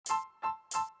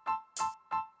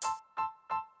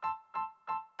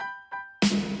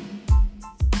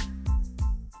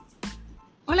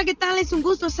Hola, ¿qué tal? Es un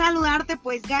gusto saludarte,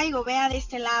 pues Gaby Gobea de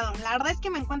este lado. La verdad es que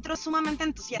me encuentro sumamente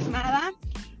entusiasmada.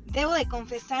 Debo de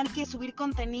confesar que subir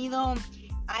contenido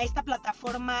a esta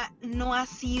plataforma no ha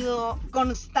sido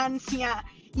constancia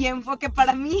y enfoque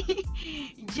para mí,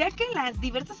 ya que las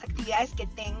diversas actividades que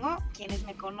tengo, quienes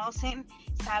me conocen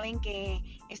saben que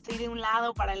estoy de un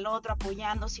lado para el otro,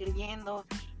 apoyando, sirviendo,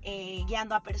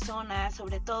 guiando a personas,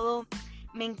 sobre todo.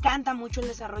 Me encanta mucho el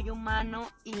desarrollo humano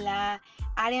y la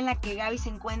área en la que Gaby se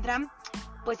encuentra,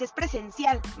 pues es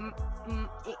presencial.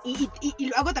 Y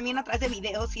lo hago también a través de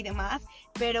videos y demás,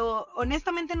 pero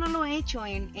honestamente no lo he hecho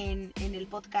en el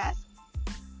podcast.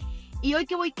 Y hoy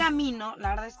que voy camino, la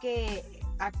verdad es que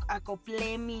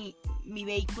acoplé mi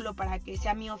vehículo para que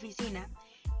sea mi oficina.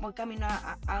 Voy camino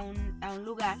a un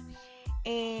lugar.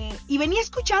 Y venía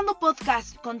escuchando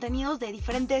podcasts, contenidos de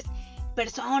diferentes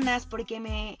personas, porque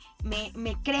me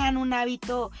crean un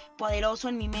hábito poderoso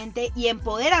en mi mente y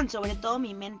empoderan sobre todo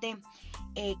mi mente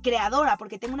creadora,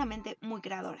 porque tengo una mente muy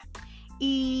creadora.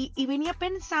 Y venía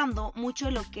pensando mucho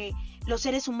en lo que los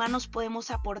seres humanos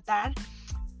podemos aportar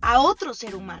a otro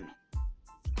ser humano,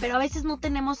 pero a veces no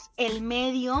tenemos el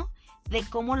medio de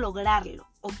cómo lograrlo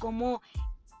o cómo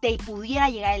te pudiera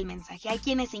llegar el mensaje. Hay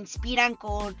quienes se inspiran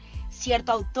con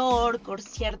cierto autor, con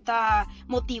cierto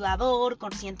motivador,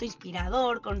 con cierto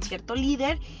inspirador, con cierto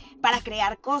líder para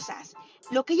crear cosas.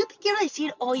 Lo que yo te quiero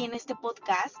decir hoy en este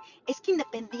podcast es que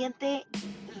independiente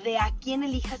de a quién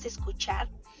elijas escuchar,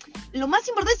 lo más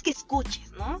importante es que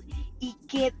escuches, ¿no? Y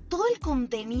que todo el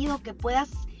contenido que puedas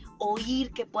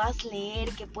oír, que puedas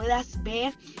leer, que puedas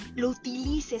ver, lo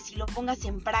utilices y lo pongas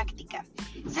en práctica.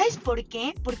 ¿Sabes por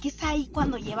qué? Porque es ahí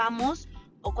cuando llevamos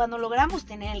o cuando logramos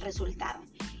tener el resultado.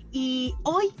 Y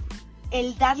hoy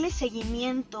el darle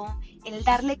seguimiento, el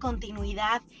darle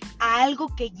continuidad a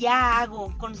algo que ya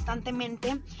hago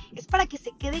constantemente, es para que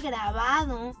se quede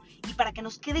grabado y para que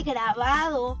nos quede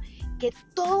grabado que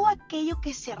todo aquello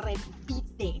que se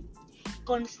repite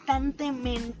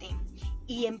constantemente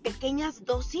y en pequeñas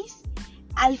dosis,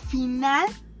 al final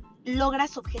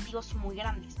logras objetivos muy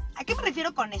grandes. ¿A qué me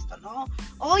refiero con esto, no?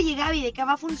 Oye, Gaby, ¿de qué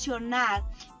va a funcionar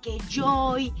que yo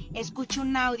hoy escuche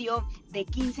un audio de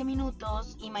 15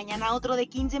 minutos y mañana otro de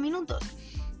 15 minutos?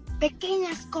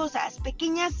 Pequeñas cosas,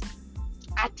 pequeñas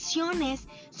acciones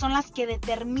son las que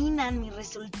determinan mi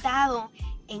resultado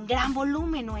en gran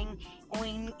volumen o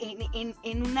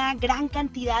en una gran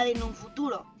cantidad en un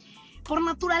futuro. Por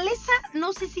naturaleza,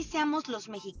 no sé si seamos los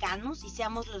mexicanos, si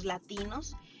seamos los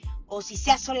latinos, o si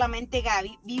sea solamente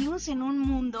Gaby, vivimos en un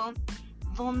mundo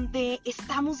donde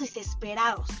estamos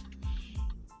desesperados.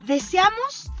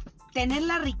 Deseamos tener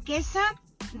la riqueza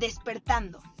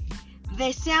despertando.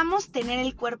 Deseamos tener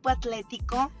el cuerpo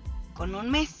atlético con un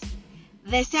mes.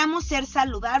 Deseamos ser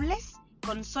saludables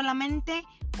con solamente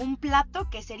un plato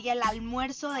que sería el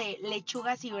almuerzo de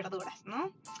lechugas y verduras,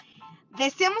 ¿no?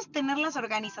 Deseamos tener las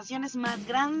organizaciones más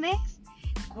grandes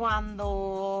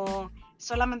cuando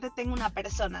solamente tengo una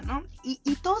persona, ¿no?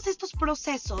 Y todos estos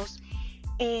procesos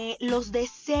los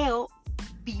deseo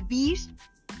vivir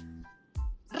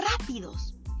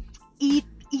rápidos. Y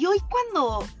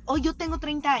hoy yo tengo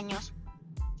 30 años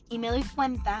y me doy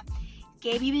cuenta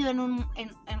que he vivido en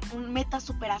un metas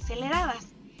súper aceleradas.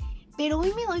 Pero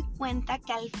hoy me doy cuenta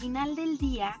que al final del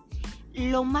día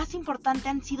lo más importante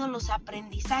han sido los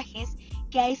aprendizajes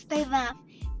que a esta edad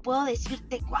puedo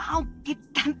decirte, wow, qué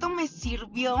tanto me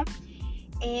sirvió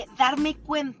darme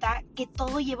cuenta que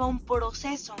todo lleva un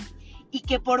proceso y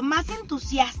que por más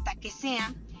entusiasta que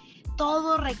sea,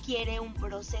 todo requiere un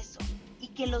proceso y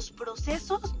que los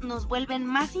procesos nos vuelven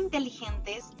más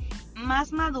inteligentes,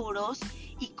 más maduros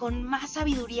y con más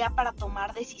sabiduría para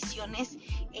tomar decisiones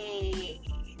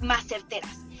más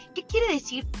certeras. ¿Qué quiere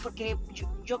decir? Porque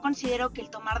yo considero que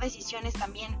el tomar decisiones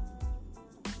también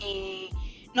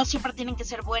no siempre tienen que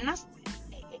ser buenas.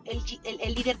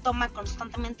 El líder toma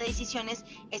constantemente decisiones,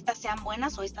 estas sean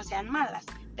buenas o estas sean malas,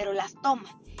 pero las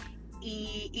toma.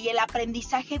 Y el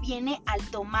aprendizaje viene al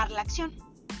tomar la acción.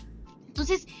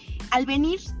 Entonces, al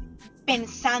venir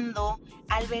pensando,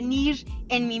 al venir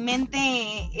en mi mente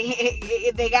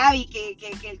de Gaby,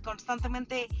 que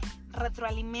constantemente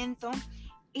retroalimento,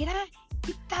 era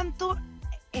qué tanto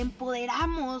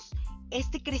empoderamos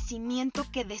este crecimiento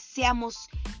que deseamos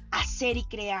hacer y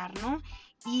crear, ¿no?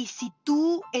 Y si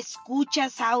tú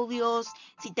escuchas audios,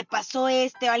 si te pasó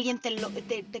o alguien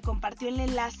te compartió el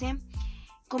enlace,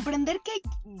 comprender que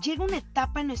llega una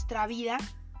etapa en nuestra vida,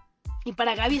 y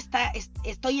para Gaby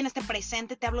estoy en este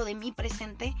presente, te hablo de mi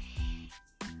presente,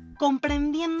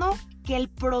 comprendiendo que el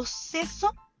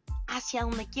proceso hacia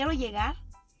donde quiero llegar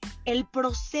el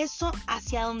proceso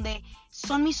hacia donde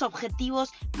son mis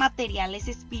objetivos materiales,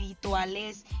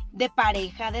 espirituales, de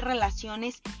pareja, de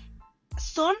relaciones,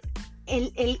 son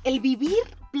el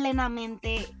vivir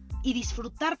plenamente y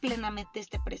disfrutar plenamente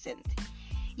este presente.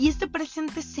 Y este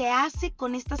presente se hace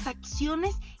con estas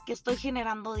acciones que estoy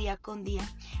generando día con día.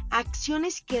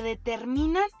 Acciones que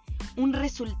determinan un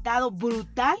resultado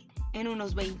brutal en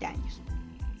unos 20 años.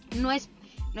 No es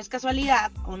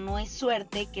casualidad o no es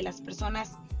suerte que las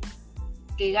personas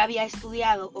que Gaby ha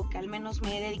estudiado, o que al menos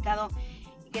me he dedicado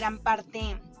gran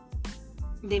parte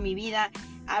de mi vida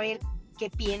a ver qué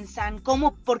piensan,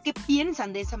 por qué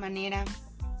piensan de esa manera,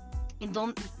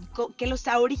 qué los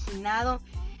ha originado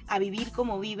a vivir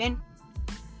como viven,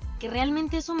 que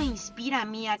realmente eso me inspira a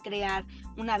mí a crear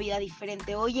una vida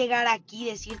diferente. Hoy llegar aquí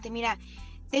y decirte, mira,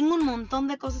 tengo un montón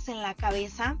de cosas en la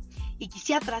cabeza y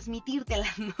quisiera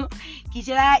transmitírtelas, ¿no?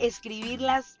 Quisiera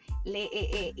escribirlas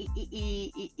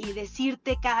y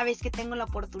decirte cada vez que tengo la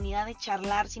oportunidad de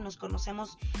charlar, si nos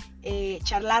conocemos,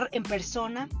 charlar en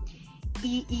persona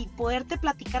y poderte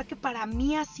platicar que para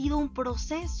mí ha sido un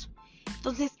proceso.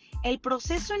 Entonces, el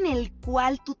proceso en el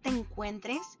cual tú te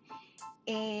encuentres,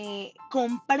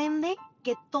 comprende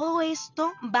que todo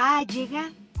esto va a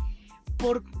llegar.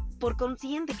 Por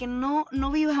consiguiente, que no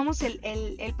vivamos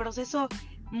el proceso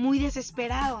muy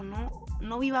desesperado,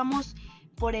 no vivamos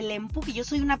por el empuje. Yo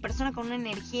soy una persona con una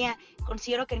energía,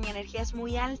 considero que mi energía es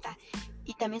muy alta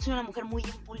y también soy una mujer muy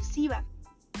impulsiva.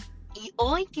 Y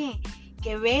hoy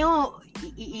que veo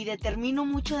y determino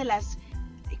mucho de las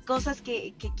cosas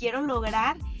que quiero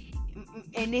lograr,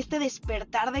 en este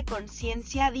despertar de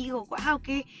conciencia digo, wow,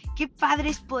 qué padre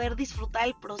es poder disfrutar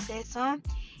el proceso.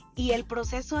 Y el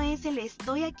proceso es el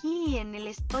estoy aquí,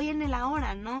 estoy en el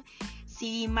ahora, ¿no?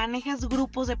 Si manejas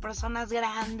grupos de personas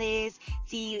grandes,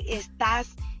 si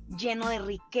estás lleno de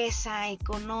riqueza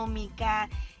económica,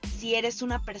 si eres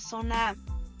una persona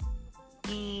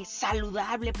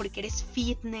saludable porque eres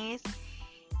fitness,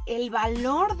 el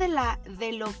valor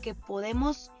de lo que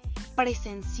podemos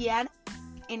presenciar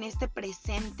en este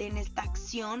presente, en esta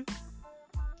acción,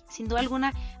 sin duda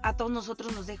alguna a todos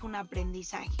nosotros nos deja un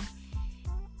aprendizaje.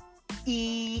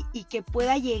 Y que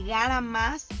pueda llegar a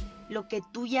más lo que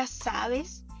tú ya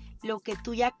sabes, lo que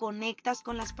tú ya conectas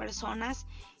con las personas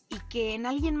y que en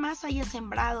alguien más haya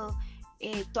sembrado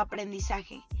tu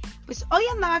aprendizaje. Pues hoy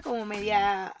andaba como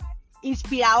media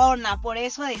inspiradona, por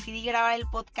eso decidí grabar el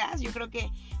podcast. Yo creo que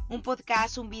un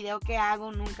podcast, un video que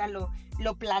hago, nunca lo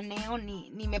planeo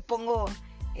ni me pongo,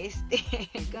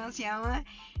 ¿cómo se llama?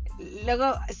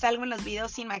 Luego salgo en los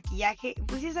videos sin maquillaje.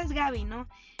 Pues esa es Gaby, ¿no?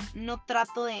 No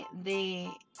trato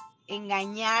de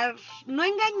engañar,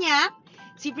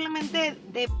 simplemente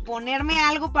de ponerme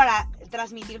algo para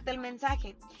transmitirte el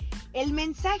mensaje. El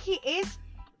mensaje es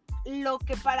lo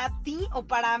que para ti o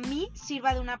para mí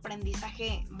sirva de un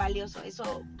aprendizaje valioso.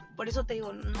 Eso, por eso te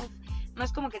digo, no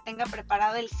es como que tenga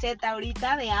preparado el set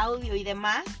ahorita de audio y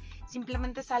demás.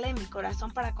 Simplemente sale de mi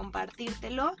corazón para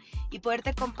compartírtelo y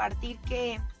poderte compartir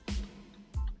que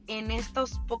en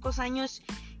estos pocos años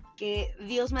que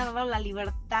Dios me ha dado la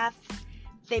libertad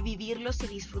de vivirlos y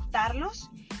disfrutarlos,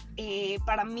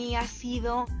 para mí ha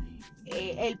sido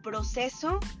el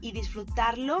proceso y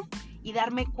disfrutarlo y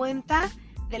darme cuenta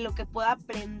de lo que puedo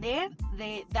aprender,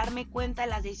 de darme cuenta de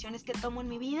las decisiones que tomo en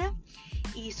mi vida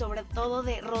y sobre todo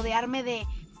de rodearme de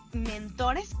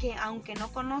mentores que, aunque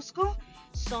no conozco,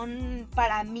 son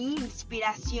para mí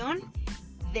inspiración,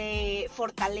 de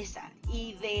fortaleza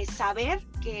y de saber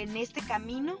que en este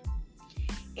camino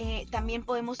también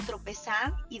podemos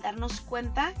tropezar y darnos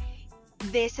cuenta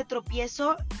de ese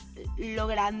tropiezo, lo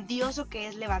grandioso que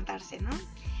es levantarse, ¿no?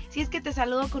 Si es que te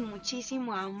saludo con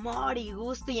muchísimo amor y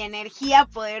gusto y energía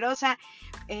poderosa,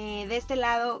 de este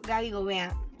lado Gaby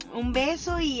Gobea. Un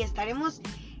beso y estaremos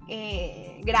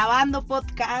grabando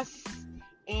podcasts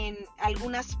en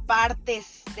algunas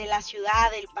partes de la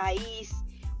ciudad, del país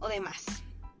o demás.